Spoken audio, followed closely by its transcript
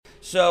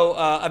So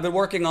I've been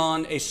working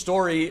on a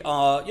story. A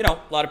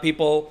lot of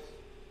people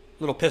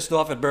a little pissed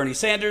off at Bernie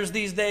Sanders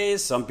these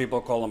days. Some people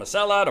call him a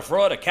sellout, a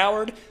fraud, a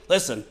coward.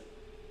 Listen,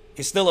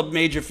 he's still a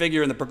major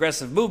figure in the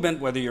progressive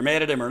movement, whether you're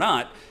mad at him or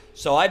not.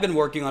 So I've been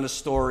working on a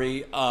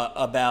story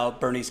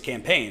about Bernie's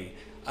campaign.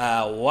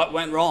 What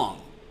went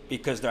wrong?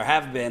 Because there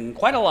have been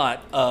quite a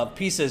lot of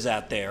pieces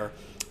out there.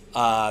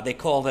 They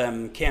call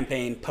them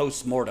campaign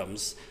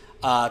postmortems,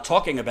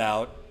 talking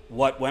about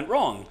what went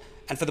wrong.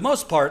 And for the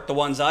most part, the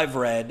ones I've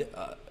read,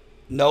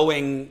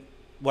 knowing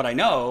what I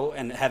know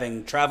and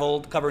having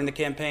traveled covering the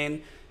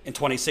campaign in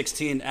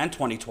 2016 and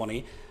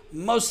 2020,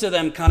 most of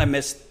them kind of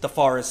missed the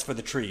forest for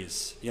the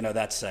trees,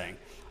 that saying.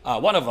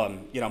 One of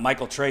them,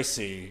 Michael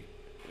Tracy,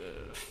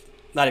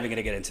 not even going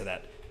to get into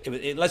that.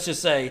 Let's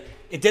just say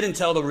it didn't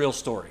tell the real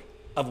story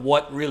of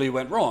what really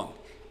went wrong.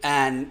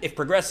 And if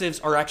progressives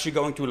are actually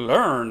going to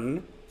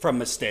learn from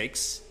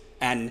mistakes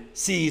and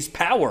seize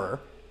power,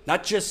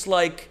 not just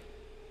like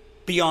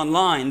be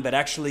online, but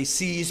actually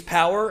seize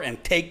power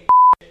and take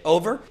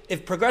over,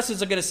 if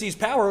progressives are going to seize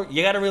power,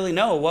 you got to really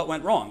know what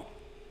went wrong.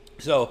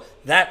 So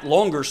that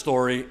longer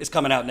story is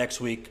coming out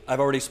next week. I've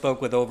already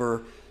spoke with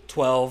over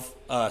 12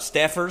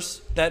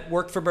 staffers that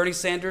worked for Bernie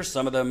Sanders,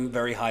 some of them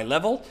very high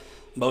level.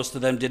 Most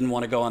of them didn't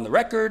want to go on the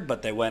record,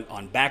 but they went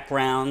on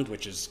background,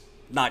 which is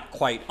not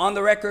quite on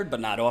the record, but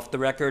not off the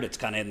record. It's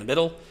kind of in the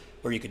middle,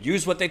 where you could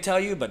use what they tell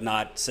you, but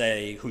not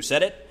say who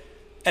said it.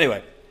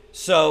 Anyway,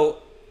 so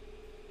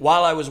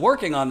while I was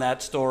working on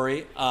that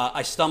story,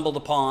 I stumbled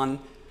upon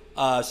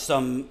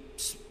some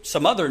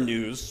other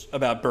news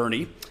about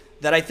Bernie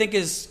that I think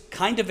is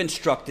kind of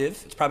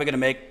instructive. It's probably going to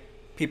make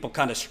people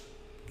kind of,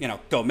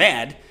 go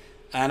mad,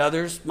 and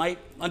others might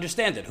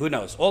understand it. Who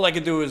knows? All I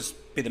could do is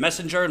be the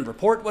messenger and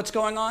report what's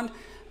going on,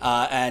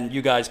 and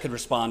you guys could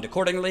respond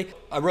accordingly.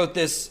 I wrote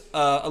this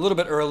a little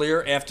bit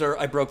earlier after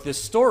I broke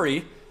this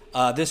story.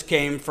 This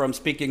came from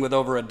speaking with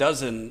over a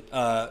dozen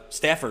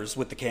staffers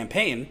with the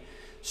campaign.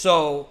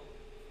 So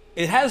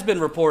it has been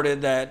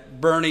reported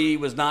that Bernie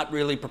was not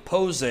really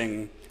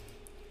proposing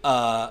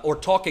or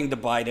talking to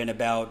Biden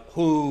about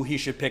who he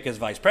should pick as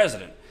vice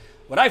president.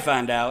 What I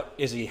found out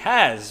is he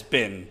has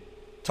been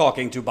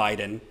talking to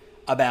Biden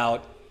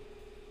about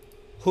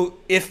who,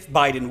 if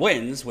Biden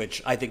wins,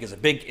 which I think is a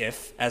big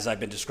if, as I've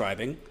been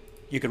describing.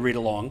 You can read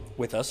along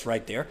with us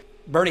right there.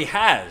 Bernie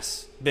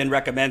has been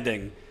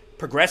recommending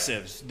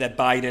progressives that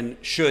Biden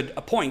should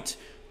appoint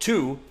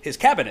to his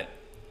cabinet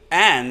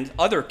and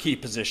other key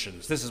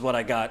positions. This is what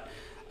I got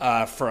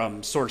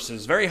from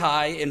sources very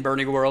high in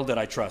Bernie world that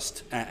I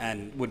trust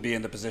and would be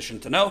in the position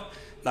to know.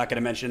 Not going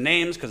to mention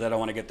names because I don't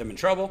want to get them in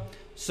trouble.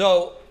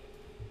 So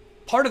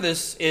part of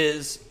this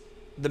is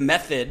the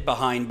method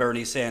behind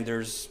Bernie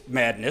Sanders'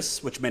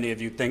 madness, which many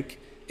of you think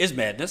is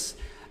madness.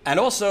 And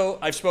also,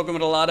 I've spoken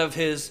with a lot of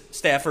his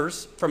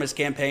staffers from his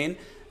campaign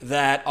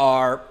that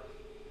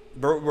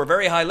were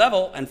very high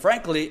level and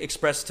frankly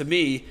expressed to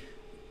me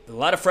a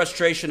lot of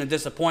frustration and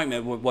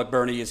disappointment with what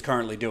Bernie is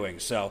currently doing.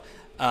 So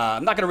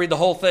I'm not going to read the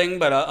whole thing,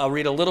 but I'll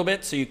read a little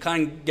bit so you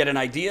kind of get an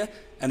idea,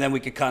 and then we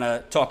could kind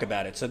of talk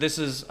about it. So this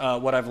is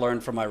what I've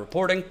learned from my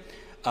reporting.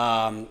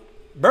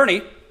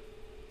 Bernie,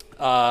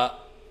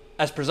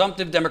 as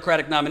presumptive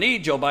Democratic nominee,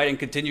 Joe Biden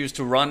continues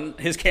to run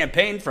his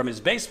campaign from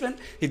his basement.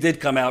 He did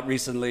come out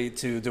recently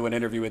to do an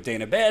interview with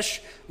Dana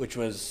Bash, which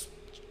was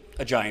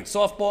a giant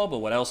softball, but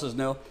what else is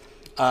new?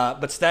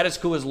 But status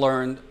quo has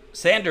learned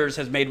Sanders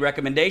has made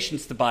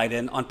recommendations to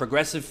Biden on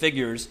progressive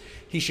figures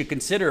he should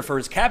consider for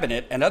his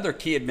cabinet and other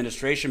key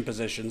administration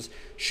positions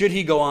should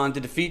he go on to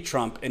defeat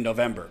Trump in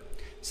November.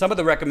 Some of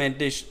the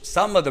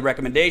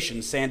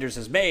recommendations Sanders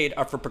has made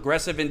are for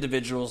progressive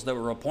individuals that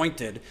were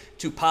appointed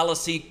to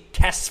policy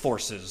task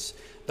forces.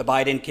 The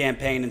Biden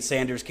campaign and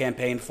Sanders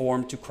campaign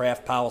formed to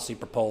craft policy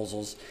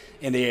proposals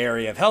in the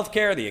area of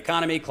healthcare, the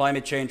economy,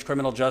 climate change,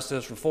 criminal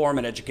justice, reform,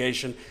 and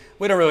education.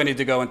 We don't really need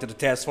to go into the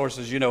task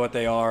forces. You know what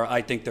they are.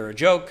 I think they're a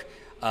joke,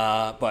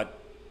 but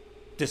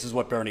this is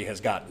what Bernie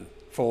has gotten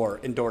for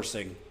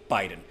endorsing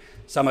Biden.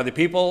 Some of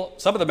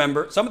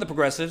the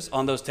progressives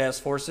on those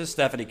task forces: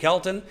 Stephanie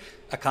Kelton,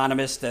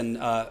 economist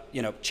and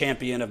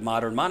champion of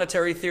modern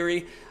monetary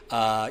theory,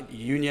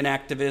 union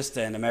activist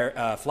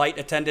and flight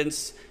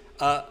attendants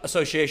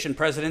Association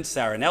President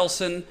Sarah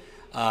Nelson,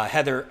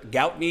 Heather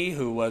Goutney,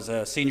 who was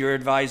a senior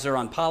advisor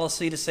on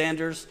policy to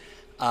Sanders,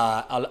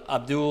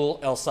 Abdul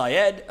El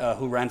Sayed,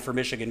 who ran for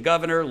Michigan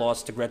governor,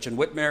 lost to Gretchen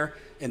Whitmer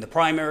in the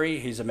primary.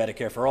 He's a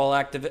Medicare for All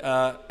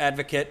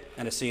advocate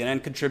and a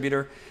CNN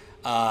contributor.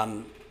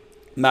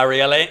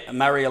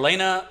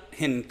 Marielena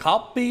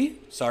Hincapie,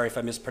 sorry if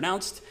I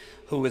mispronounced,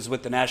 who is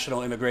with the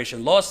National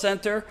Immigration Law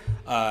Center.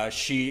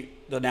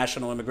 The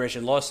National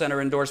Immigration Law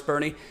Center endorsed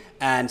Bernie.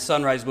 And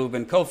Sunrise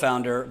Movement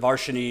co-founder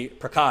Varshini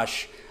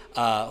Prakash,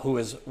 who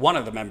is one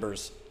of the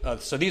members.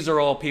 So these are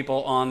all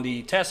people on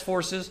the task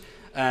forces.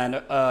 And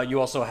you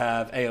also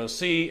have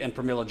AOC and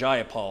Pramila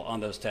Jayapal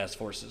on those task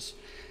forces.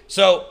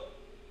 So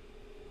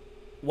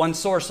one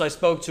source I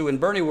spoke to in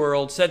Bernie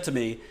World said to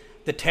me,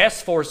 the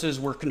task forces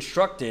were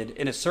constructed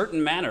in a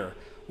certain manner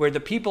where the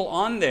people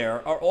on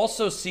there are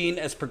also seen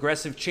as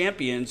progressive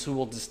champions who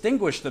will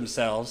distinguish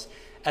themselves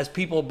as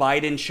people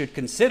Biden should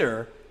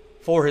consider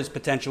for his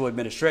potential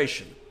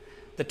administration.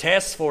 The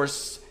task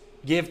force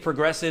give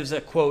progressives a,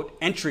 quote,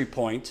 entry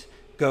point,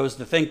 goes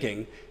the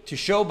thinking, to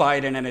show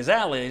Biden and his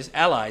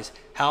allies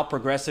how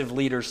progressive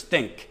leaders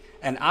think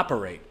and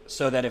operate,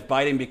 so that if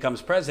Biden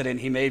becomes president,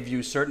 he may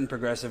view certain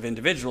progressive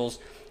individuals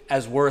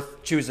as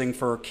worth choosing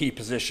for key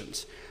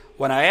positions.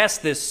 When I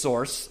asked this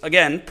source,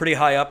 again, pretty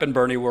high up in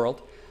Bernie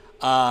world,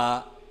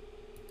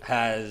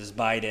 has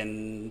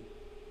Biden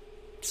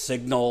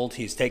signaled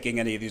he's taking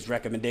any of these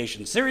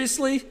recommendations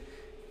seriously?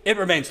 It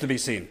remains to be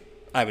seen,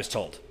 I was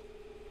told.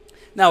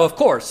 Now, of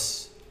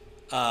course,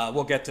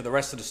 we'll get to the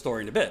rest of the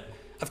story in a bit.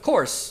 Of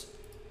course,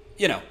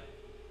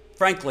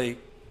 frankly,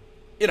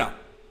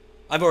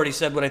 I've already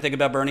said what I think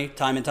about Bernie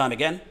time and time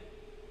again.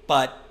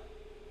 But,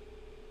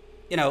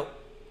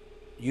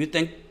 you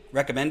think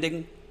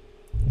recommending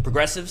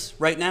progressives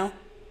right now,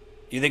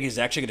 you think he's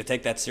actually going to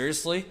take that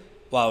seriously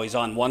while he's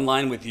on one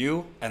line with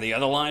you and the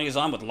other line he's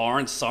on with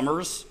Lawrence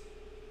Summers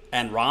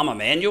and Rahm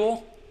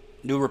Emanuel?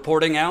 New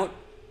reporting out.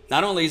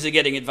 Not only is he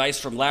getting advice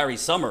from Larry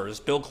Summers,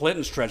 Bill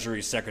Clinton's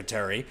Treasury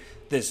Secretary,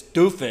 this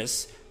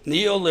doofus,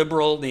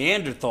 neoliberal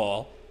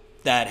Neanderthal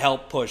that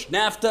helped push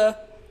NAFTA,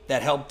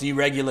 that helped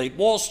deregulate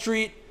Wall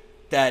Street,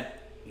 that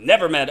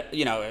never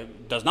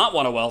does not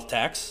want a wealth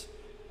tax,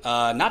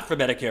 not for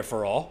Medicare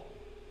for all,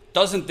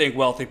 doesn't think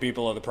wealthy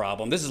people are the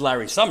problem. This is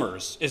Larry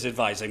Summers is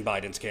advising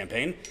Biden's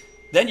campaign.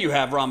 Then you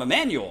have Rahm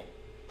Emanuel,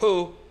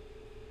 who,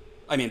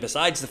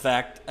 besides the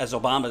fact, as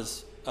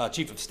Obama's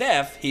chief of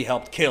staff, he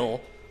helped kill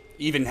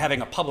even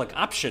having a public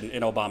option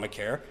in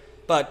Obamacare.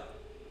 But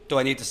do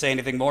I need to say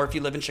anything more if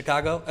you live in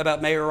Chicago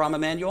about Mayor Rahm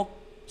Emanuel?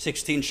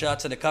 16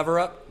 shots at a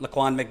cover-up,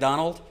 Laquan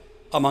McDonald,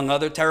 among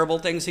other terrible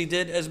things he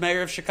did as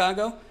mayor of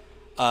Chicago.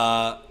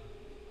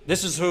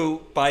 This is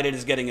who Biden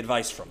is getting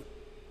advice from.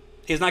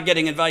 He's not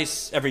getting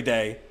advice every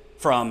day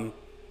from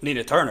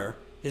Nina Turner.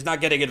 He's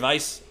not getting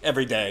advice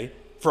every day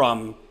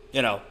from,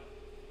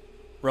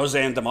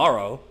 Roseanne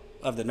DeMauro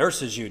of the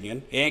Nurses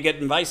Union. He ain't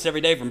getting advice every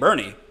day from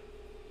Bernie.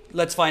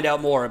 Let's find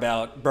out more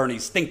about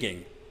Bernie's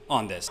thinking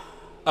on this.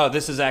 Oh,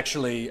 this is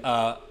actually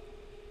a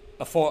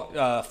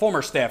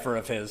former staffer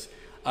of his,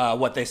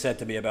 what they said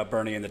to me about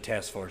Bernie and the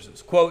task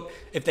forces. Quote,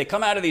 if they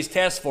come out of these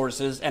task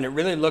forces and it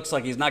really looks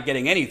like he's not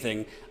getting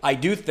anything, I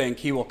do think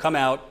he will come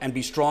out and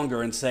be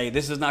stronger and say,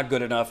 this is not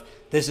good enough,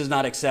 this is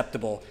not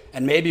acceptable,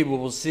 and maybe we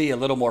will see a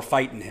little more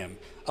fight in him,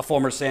 a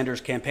former Sanders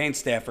campaign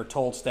staffer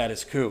told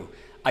Status Quo.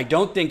 I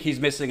don't think he's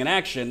missing in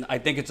action. I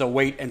think it's a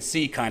wait and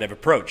see kind of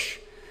approach.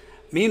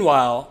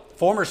 Meanwhile,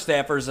 former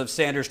staffers of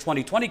Sanders'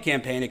 2020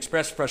 campaign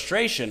expressed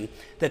frustration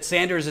that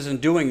Sanders isn't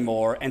doing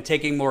more and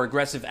taking more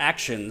aggressive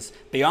actions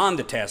beyond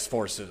the task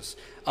forces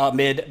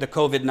amid the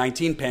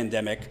COVID-19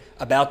 pandemic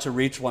about to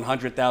reach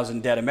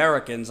 100,000 dead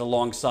Americans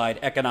alongside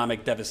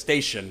economic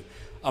devastation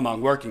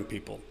among working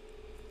people.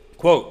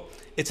 Quote,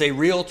 it's a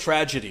real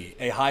tragedy,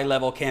 a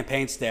high-level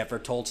campaign staffer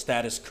told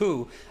Status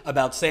Quo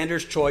about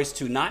Sanders' choice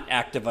to not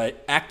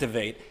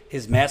activate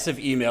his massive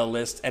email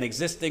list and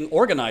existing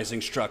organizing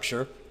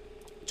structure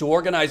to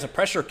organize a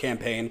pressure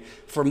campaign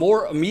for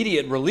more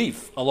immediate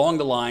relief along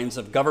the lines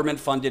of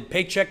government-funded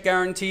paycheck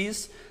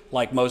guarantees,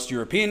 like most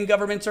European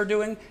governments are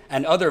doing,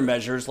 and other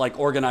measures like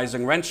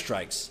organizing rent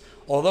strikes.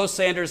 Although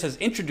Sanders has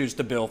introduced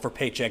a bill for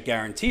paycheck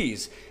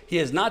guarantees, he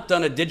has not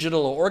done a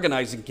digital or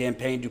organizing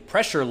campaign to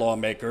pressure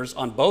lawmakers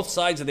on both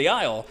sides of the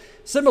aisle,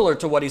 similar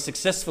to what he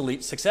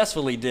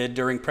successfully did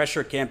during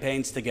pressure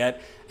campaigns to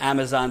get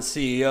Amazon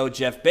CEO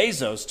Jeff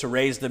Bezos to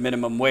raise the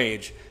minimum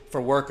wage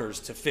for workers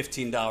to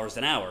 $15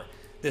 an hour.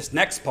 This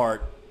next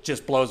part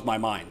just blows my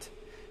mind.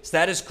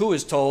 Status Quo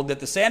is told that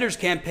the Sanders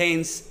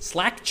campaign's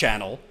Slack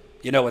channel,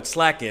 you know what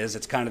Slack is,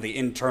 it's kind of the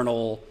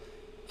internal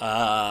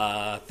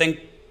thing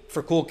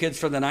for cool kids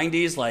from the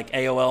 90s, like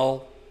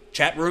AOL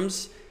chat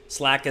rooms.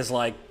 Slack is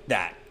like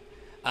that.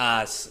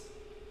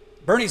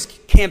 Bernie's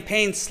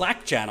campaign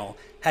Slack channel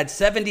had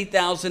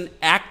 70,000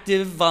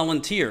 active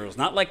volunteers,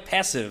 not like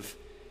passive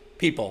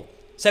people,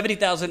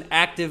 70,000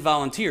 active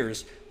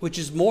volunteers, which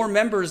is more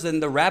members than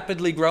the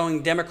rapidly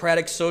growing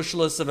Democratic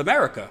Socialists of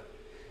America.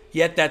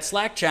 Yet that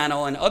Slack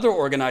channel and other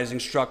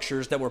organizing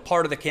structures that were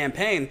part of the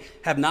campaign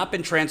have not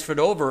been transferred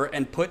over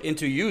and put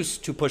into use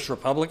to push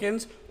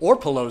Republicans or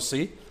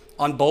Pelosi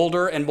on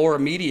bolder and more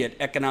immediate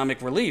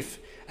economic relief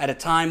at a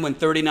time when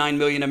 39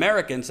 million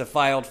Americans have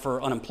filed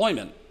for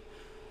unemployment.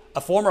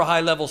 A former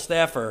high-level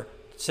staffer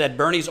said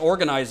Bernie's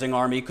organizing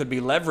army could be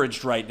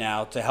leveraged right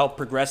now to help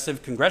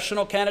progressive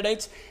congressional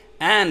candidates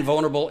and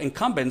vulnerable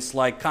incumbents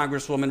like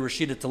Congresswoman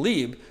Rashida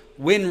Tlaib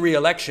win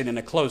re-election in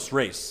a close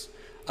race.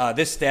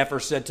 This staffer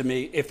said to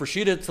me, if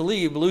Rashida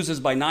Tlaib loses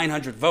by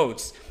 900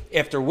 votes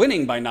after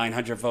winning by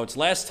 900 votes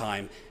last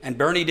time, and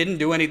Bernie didn't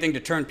do anything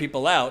to turn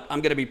people out, I'm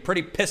going to be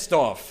pretty pissed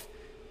off,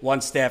 one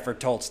staffer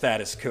told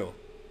Status Quo.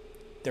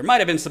 There might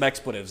have been some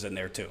expletives in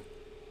there too.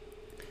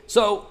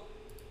 So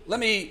let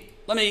me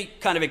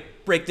kind of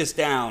break this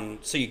down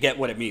so you get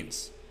what it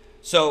means.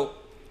 So,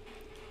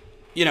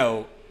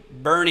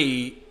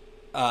 Bernie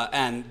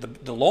and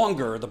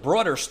the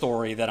broader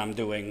story that I'm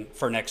doing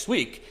for next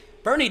week,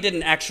 Bernie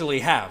didn't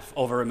actually have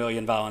over 1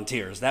 million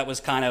volunteers. That was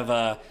kind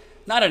of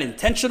not an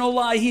intentional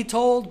lie he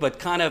told, but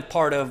kind of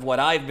part of what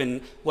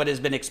has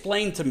been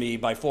explained to me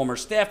by former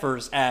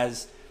staffers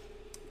as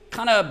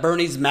kind of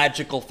Bernie's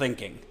magical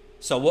thinking.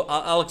 So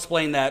I'll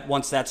explain that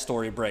once that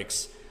story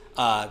breaks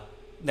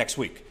next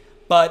week.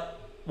 But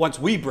once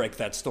we break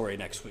that story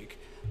next week.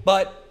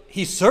 But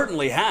he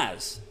certainly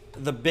has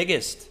the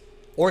biggest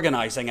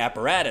organizing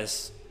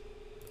apparatus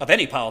of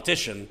any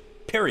politician,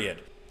 period.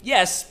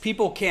 Yes,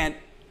 people can't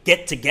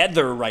get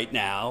together right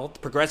now. The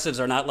progressives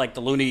are not like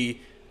the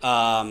loony,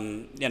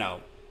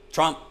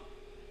 Trump,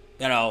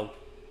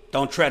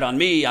 don't tread on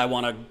me. I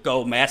want to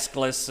go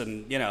maskless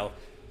and,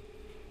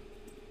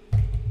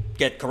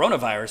 get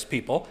coronavirus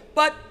people.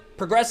 But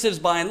progressives,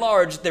 by and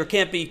large, there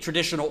can't be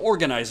traditional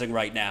organizing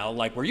right now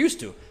like we're used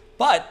to.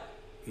 But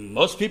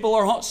most people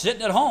are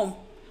sitting at home.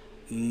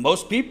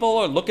 Most people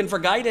are looking for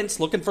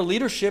guidance, looking for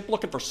leadership,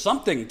 looking for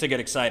something to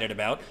get excited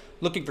about,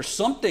 looking for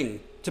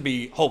something to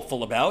be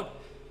hopeful about.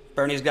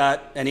 Bernie's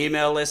got an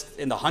email list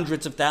in the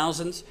hundreds of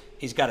thousands.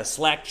 He's got a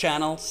Slack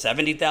channel,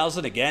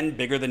 70,000, again,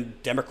 bigger than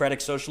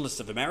Democratic Socialists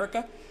of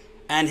America.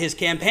 And his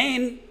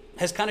campaign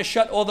has kind of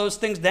shut all those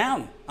things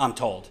down, I'm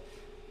told.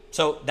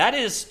 So that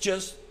is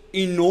just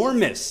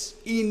enormous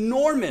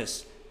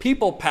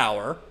people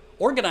power,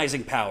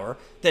 organizing power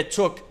that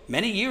took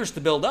many years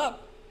to build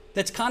up,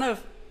 that's kind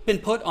of been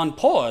put on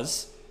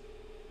pause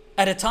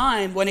at a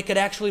time when it could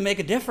actually make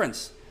a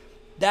difference.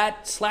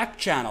 That Slack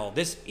channel,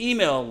 this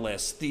email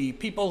list, the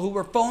people who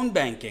were phone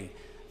banking,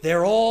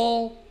 they're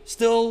all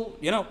still,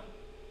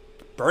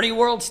 Bernie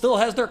world still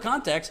has their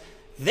contacts.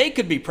 They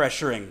could be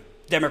pressuring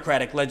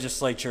Democratic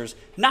legislatures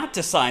not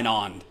to sign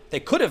on. They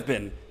could have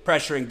been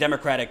pressuring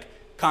Democratic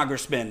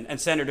congressmen and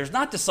senators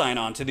not to sign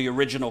on to the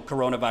original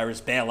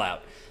coronavirus bailout.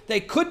 They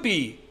could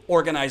be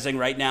organizing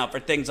right now for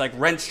things like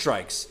rent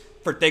strikes,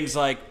 for things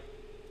like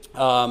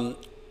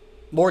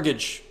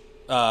mortgage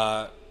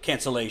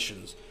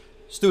cancellations,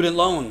 student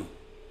loan,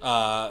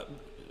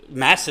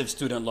 massive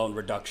student loan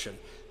reduction,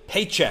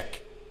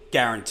 paycheck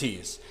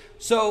guarantees.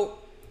 So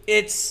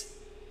it's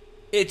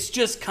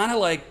just kind of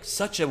like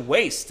such a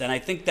waste. And I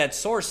think that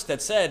source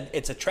that said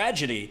it's a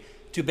tragedy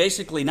to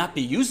basically not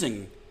be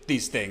using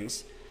these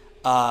things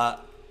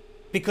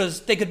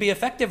because they could be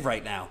effective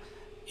right now.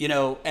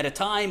 At a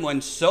time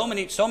when so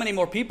many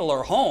more people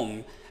are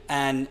home.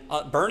 And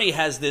Bernie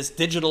has this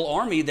digital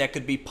army that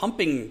could be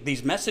pumping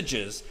these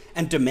messages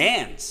and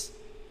demands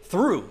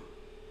through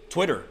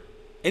Twitter,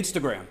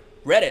 Instagram,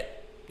 Reddit,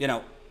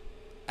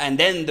 and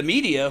then the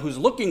media who's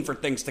looking for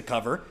things to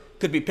cover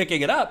could be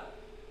picking it up.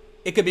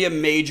 It could be a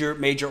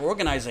major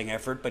organizing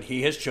effort, but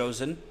he has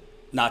chosen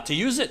not to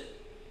use it.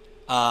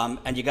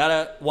 And you got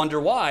to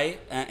wonder why,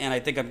 and I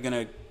think I'm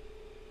going to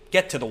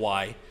get to the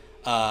why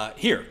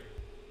here.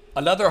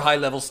 Another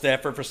high-level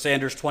staffer for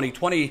Sanders'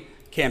 2020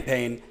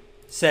 campaign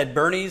said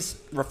Bernie's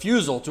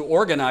refusal to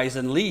organize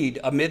and lead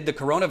amid the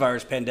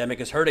coronavirus pandemic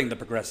is hurting the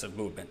progressive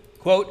movement.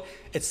 Quote,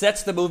 it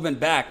sets the movement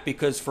back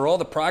because for all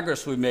the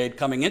progress we made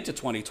coming into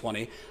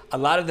 2020, a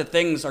lot of the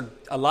things are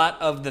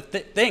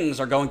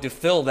going to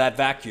fill that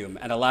vacuum,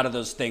 and a lot of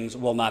those things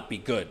will not be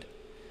good.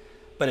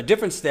 But a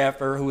different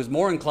staffer who was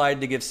more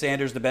inclined to give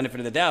Sanders the benefit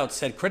of the doubt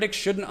said critics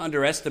shouldn't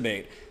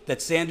underestimate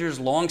that Sanders'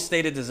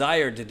 long-stated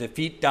desire to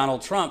defeat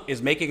Donald Trump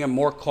is making him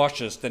more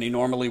cautious than he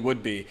normally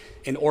would be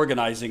in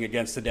organizing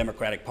against the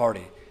Democratic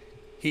Party.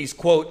 He's,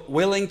 quote,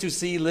 willing to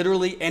see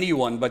literally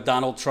anyone but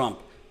Donald Trump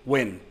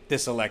win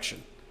this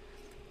election.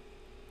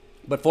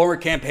 But former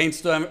campaign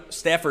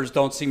staffers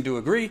don't seem to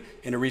agree.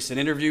 In a recent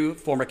interview,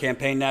 former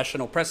campaign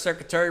National Press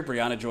Secretary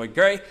Brianna Joy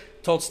Gray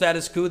told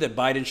Status Quo that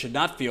Biden should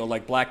not feel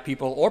like black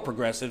people or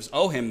progressives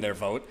owe him their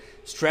vote,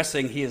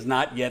 stressing he is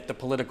not yet the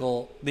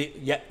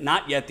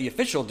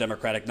official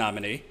Democratic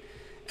nominee.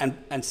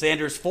 And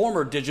Sanders'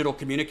 former digital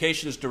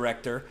communications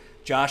director,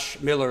 Josh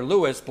Miller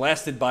Lewis,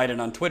 blasted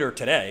Biden on Twitter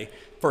today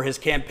for his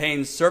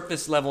campaign's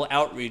surface-level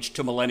outreach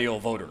to millennial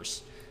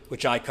voters,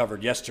 which I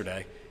covered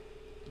yesterday.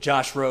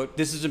 Josh wrote,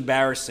 "This is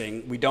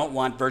embarrassing. We don't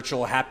want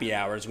virtual happy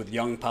hours with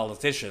young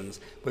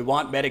politicians. We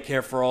want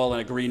Medicare for all and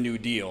a Green New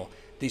Deal.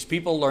 These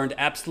people learned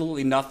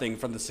absolutely nothing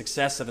from the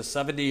success of a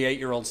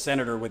 78-year-old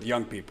senator with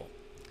young people."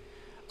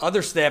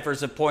 Other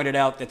staffers have pointed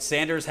out that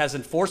Sanders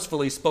hasn't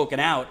forcefully spoken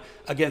out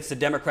against the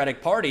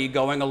Democratic Party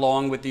going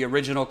along with the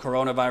original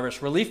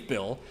coronavirus relief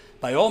bill,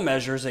 by all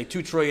measures a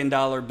 $2 trillion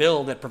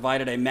bill that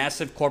provided a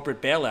massive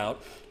corporate bailout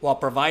while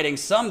providing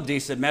some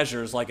decent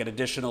measures like an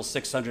additional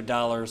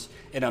 $600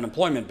 in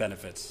unemployment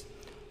benefits.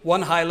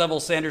 One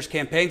high-level Sanders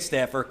campaign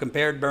staffer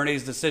compared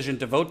Bernie's decision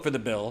to vote for the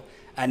bill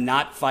and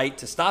not fight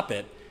to stop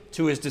it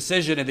to his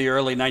decision in the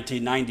early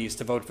 1990s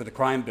to vote for the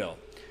crime bill,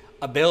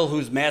 a bill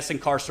whose mass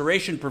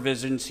incarceration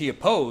provisions he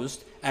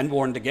opposed and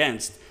warned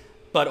against,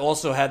 but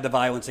also had the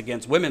violence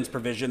against women's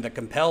provision that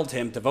compelled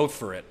him to vote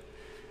for it.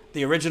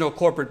 The original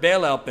corporate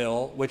bailout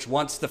bill,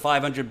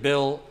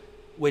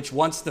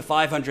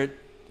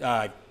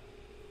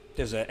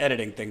 there's an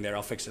editing thing there,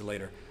 I'll fix it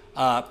later.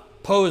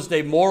 posed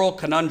a moral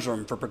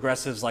conundrum for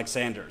progressives like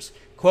Sanders.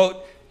 Quote,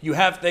 you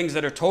have things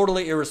that are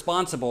totally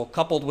irresponsible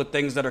coupled with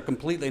things that are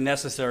completely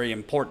necessary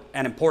and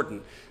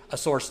important, a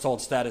source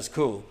told Status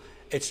Quo.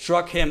 It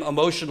struck him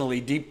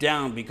emotionally deep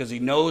down because he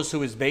knows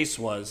who his base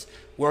was.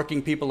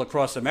 Working people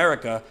across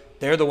America,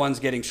 they're the ones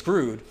getting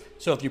screwed.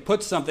 So if you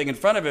put something in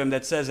front of him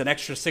that says an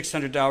extra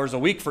 $600 a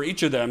week for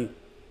each of them,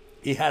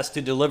 he has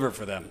to deliver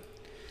for them.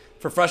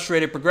 For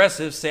frustrated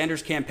progressives,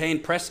 Sanders' campaign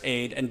press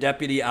aide and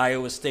Deputy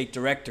Iowa State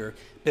Director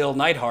Bill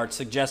Neidhart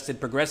suggested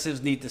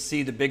progressives need to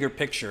see the bigger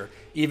picture,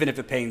 even if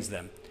it pains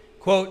them.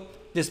 Quote,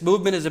 this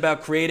movement is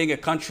about creating a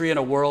country and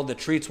a world that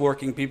treats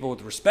working people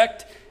with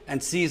respect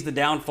and sees the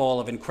downfall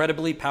of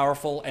incredibly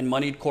powerful and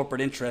moneyed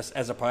corporate interests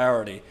as a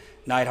priority,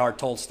 Neidhart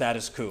told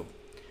Status Quo.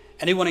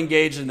 Anyone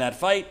engaged in that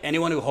fight,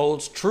 anyone who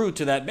holds true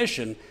to that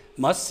mission,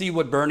 must see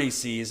what Bernie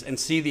sees and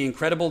see the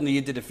incredible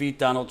need to defeat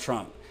Donald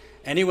Trump.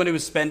 Anyone who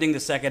is spending the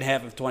second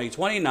half of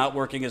 2020 not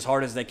working as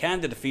hard as they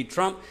can to defeat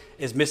Trump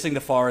is missing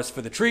the forest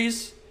for the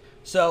trees.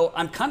 So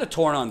I'm kind of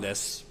torn on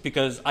this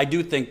because I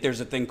do think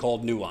there's a thing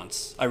called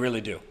nuance. I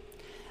really do.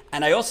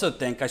 And I also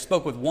think I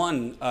spoke with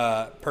one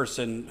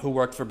person who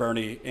worked for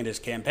Bernie in his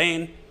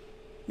campaign,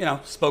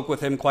 spoke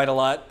with him quite a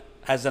lot,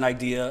 has an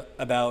idea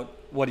about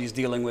what he's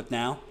dealing with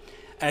now.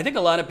 And I think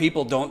a lot of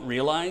people don't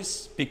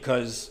realize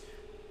because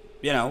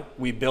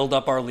we build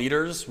up our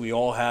leaders. We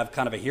all have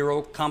kind of a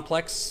hero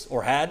complex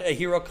or had a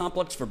hero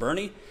complex for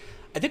Bernie.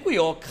 I think we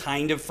all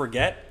kind of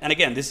forget. And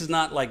again, this is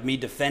not like me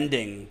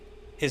defending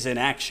his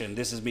inaction.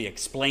 This is me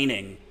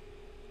explaining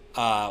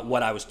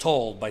what I was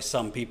told by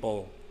some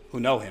people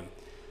who know him.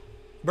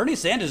 Bernie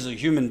Sanders is a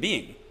human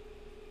being.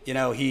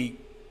 He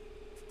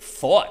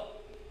fought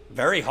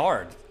very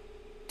hard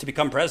to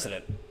become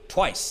president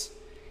twice.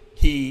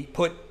 He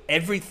put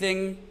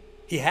everything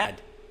he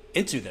had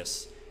into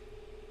this.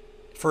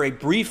 For a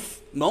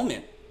brief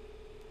moment,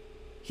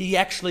 he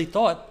actually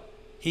thought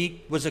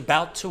he was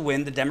about to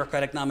win the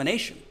Democratic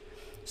nomination.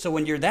 So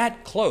when you're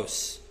that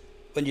close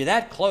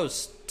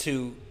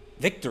to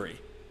victory,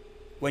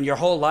 when your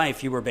whole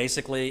life you were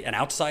basically an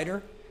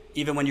outsider,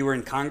 even when you were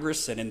in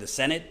Congress and in the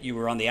Senate, you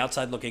were on the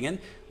outside looking in,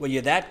 when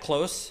you're that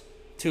close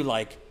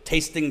to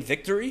tasting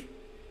victory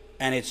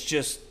and it's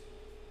just,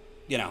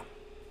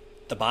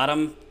 the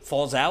bottom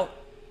falls out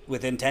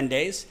within 10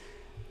 days,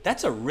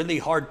 that's a really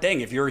hard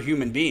thing if you're a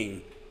human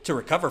being to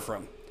recover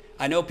from.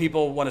 I know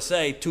people want to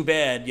say, too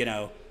bad,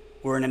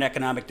 we're in an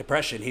economic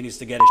depression. He needs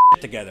to get his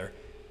shit together.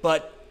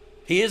 But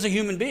he is a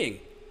human being,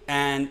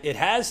 and it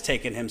has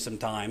taken him some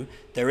time.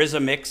 There is a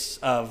mix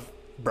of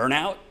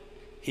burnout.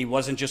 He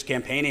wasn't just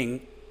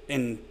campaigning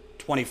in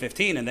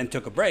 2015 and then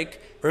took a break.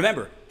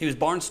 Remember, he was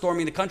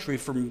barnstorming the country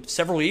for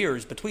several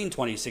years between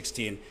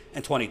 2016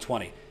 and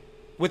 2020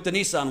 with the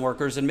Nissan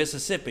workers in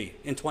Mississippi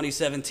in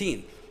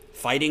 2017.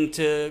 Fighting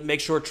to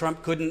make sure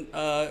Trump couldn't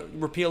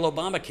repeal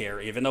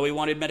Obamacare, even though he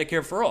wanted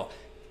Medicare for all.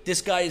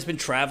 This guy has been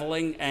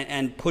traveling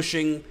and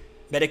pushing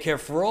Medicare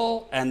for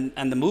all and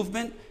the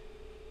movement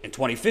in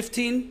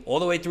 2015 all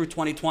the way through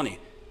 2020.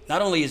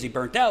 Not only is he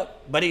burnt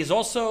out, but he's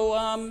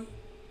also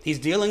he's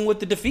dealing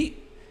with the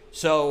defeat.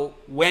 So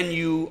when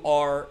you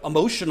are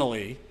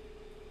emotionally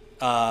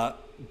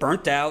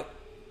burnt out,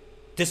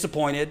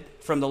 disappointed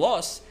from the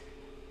loss,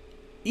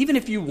 even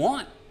if you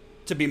want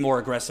to be more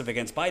aggressive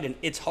against Biden,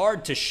 it's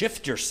hard to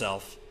shift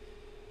yourself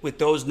with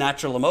those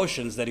natural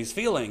emotions that he's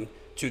feeling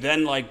to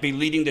then be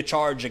leading the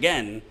charge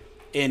again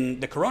in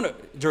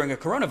during a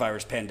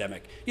coronavirus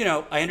pandemic.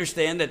 I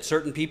understand that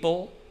certain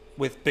people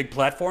with big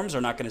platforms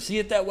are not going to see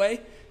it that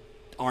way,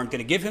 aren't going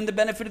to give him the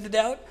benefit of the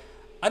doubt.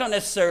 I don't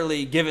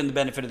necessarily give him the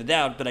benefit of the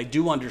doubt, but I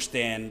do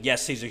understand,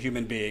 yes, he's a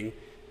human being,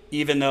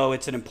 even though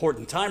it's an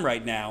important time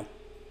right now.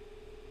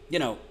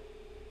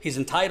 He's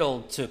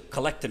entitled to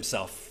collect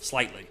himself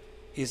slightly.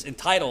 He's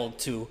entitled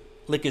to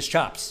lick his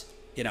chops,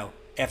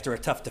 after a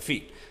tough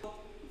defeat.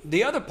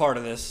 The other part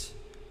of this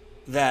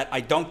that I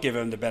don't give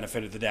him the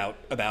benefit of the doubt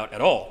about at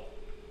all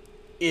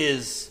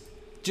is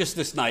just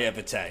this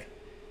naivete.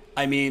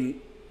 I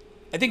mean,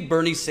 I think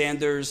Bernie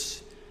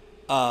Sanders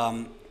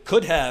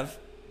could have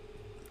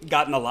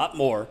gotten a lot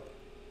more.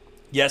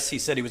 Yes, he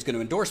said he was going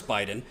to endorse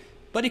Biden,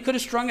 but he could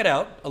have strung it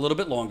out a little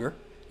bit longer.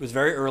 It was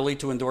very early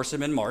to endorse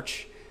him in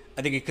March.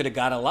 I think he could have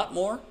got a lot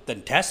more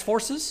than task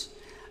forces.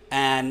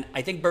 And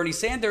I think Bernie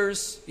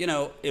Sanders,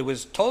 it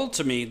was told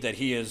to me that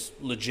he is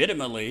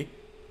legitimately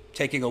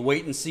taking a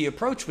wait-and-see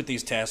approach with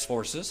these task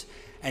forces.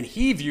 And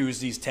he views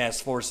these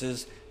task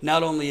forces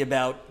not only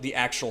about the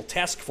actual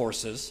task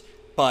forces,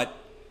 but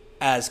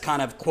as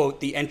kind of,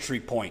 quote, the entry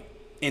point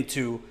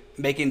into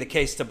making the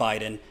case to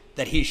Biden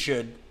that he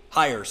should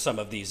hire some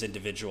of these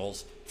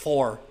individuals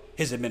for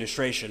his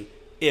administration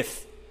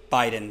if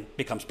Biden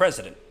becomes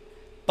president.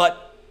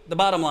 But the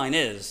bottom line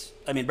is,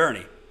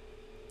 Bernie,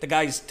 the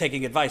guy's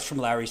taking advice from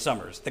Larry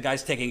Summers. The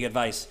guy's taking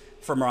advice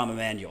from Rahm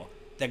Emanuel.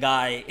 The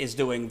guy is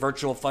doing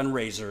virtual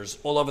fundraisers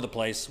all over the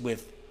place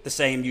with the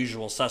same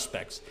usual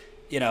suspects.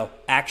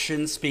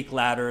 Actions speak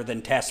louder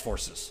than task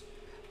forces.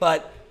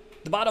 But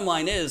the bottom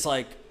line is,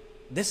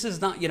 this is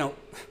not,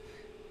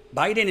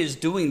 Biden is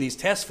doing these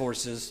task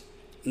forces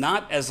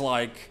not as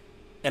like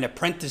an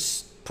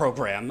apprentice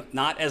program,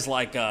 not as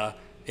like a,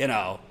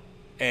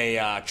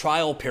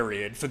 trial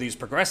period for these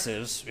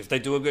progressives. If they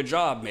do a good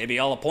job, maybe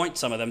I'll appoint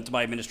some of them to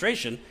my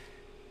administration.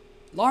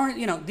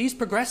 These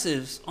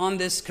progressives on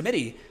this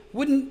committee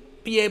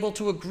wouldn't be able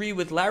to agree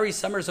with Larry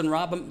Summers and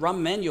Rahm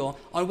Emanuel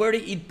on where to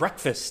eat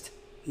breakfast,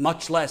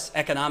 much less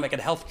economic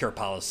and healthcare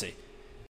policy.